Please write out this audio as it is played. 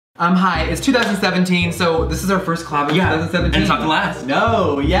Hi, it's 2017, so this is our first collab in 2017. And it's not the last.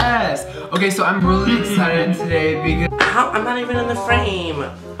 No, yes. Okay, so I'm really excited today because... I'm not even in the frame.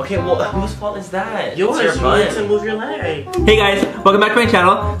 Okay, well, whose fault is that? Yours, it's your you need to move your leg. Hey guys, welcome back to my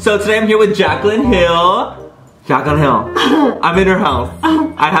channel. So today I'm here with Jacqueline Hill. Jacqueline Hill. I'm in her house.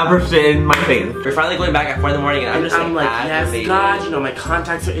 I have her shit in my face. We're finally going back at 4 in the morning and I'm just like yes, God, you know, my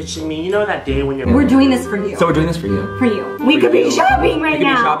contacts are itching me. You know that day when you're... We're doing this for you. So we're doing this for you. For you. We could be shopping right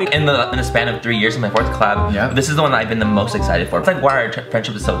now. Shopping. In the span of 3 years of my 4th collab, yeah. This is the one that I've been the most excited for. It's like why our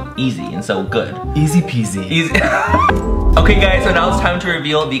friendship is so easy and so good. Easy peasy. Easy. Okay guys, so now it's time to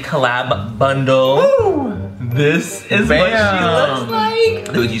reveal the collab bundle. Woo! This is what she looks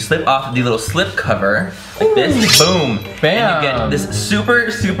like. Dude, you slip off the little slip cover like this, boom. Bam. And you get this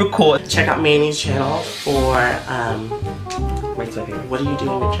super cool. Check out Manny's channel for, wait, so here. What are you doing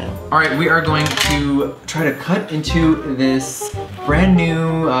on your channel? Alright, we are going to try to cut into this brand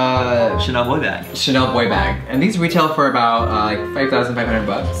new Chanel boy bag. Chanel boy bag. And these retail for about like 5,500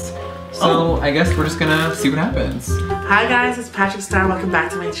 bucks. So I guess we're just gonna see what happens. Hi guys, it's Patrick Star. Welcome back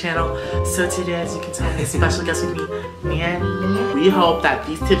to my channel. So today, as you can tell, a special guest with me, Manny. We hope that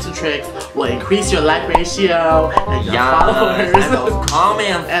these tips and tricks will increase your like ratio and your followers and those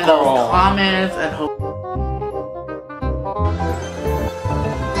comments and hope.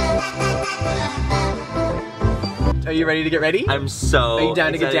 Are you ready to get ready? I'm so Are you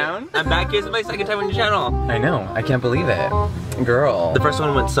down excited. to get down? I'm back. Here's my 2nd time on your channel. I know. I can't believe it. Girl. The first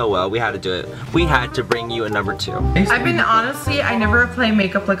one went so well. We had to do it. We had to bring you a number 2. I've been honestly, I never apply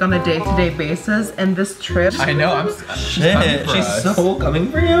makeup like on a day-to-day basis, and this trip. I know. I'm Shit, she's so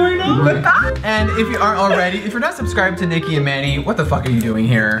coming for you right now. And if you aren't already, if you're not subscribed to Nikki and Manny, what the fuck are you doing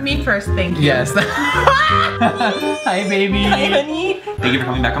here? Me first, thank you. Yes. Hi, baby. Hi, honey. Thank you for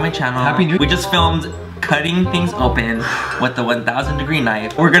coming back on my channel. Happy New Year. We just filmed cutting things open with the 1,000-degree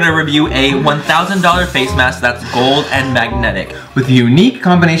knife. We're gonna review a $1,000 face mask that's gold and magnetic. With a unique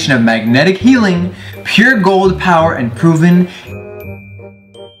combination of magnetic healing, pure gold power, and proven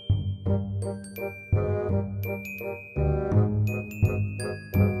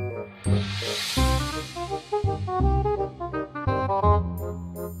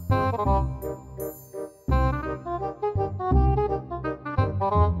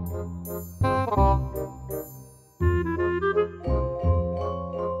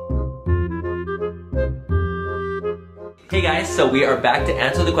Hey guys, so we are back to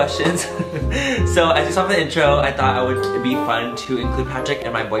answer the questions. So as you saw in the intro, I thought it would be fun to include Patrick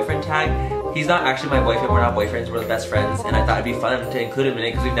in my boyfriend tag. He's not actually my boyfriend, we're not boyfriends, we're the best friends, and I thought it'd be fun to include him in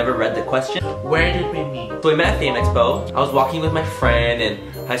it because we've never read the question. Where did we meet? So we met at Fame Expo. I was walking with my friend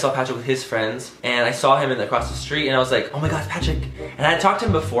and I saw Patrick with his friends, and I saw him across the street and I was like, oh my god, it's Patrick. And I had talked to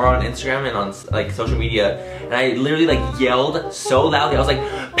him before on Instagram and on like social media, and I literally like yelled so loudly, I was like,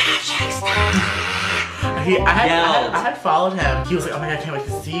 Patrick, stop! I had followed him. He was like, oh my god, I can't wait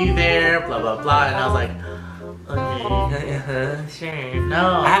to see you there, blah blah blah, and I was like, okay, sure.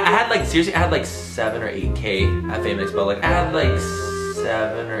 No. I had like, seriously, I had like 7 or 8K at Fame Expo. Like, I had like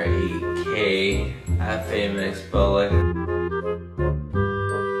 7 or 8K at Fame Expo. Like,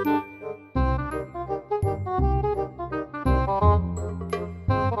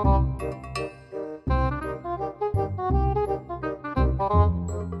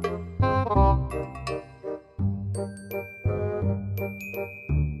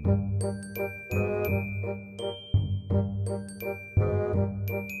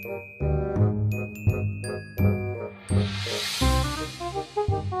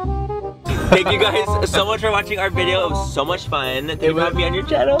 thank you guys so much for watching our video. It was so much fun. Thank you for having me on your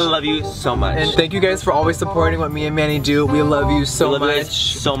channel. I love you so much. And thank you guys for always supporting what me and Manny do. We love you so much. You guys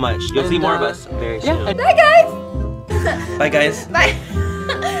so much. You'll see more of us very soon. Bye guys. Bye guys. Bye.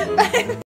 Bye.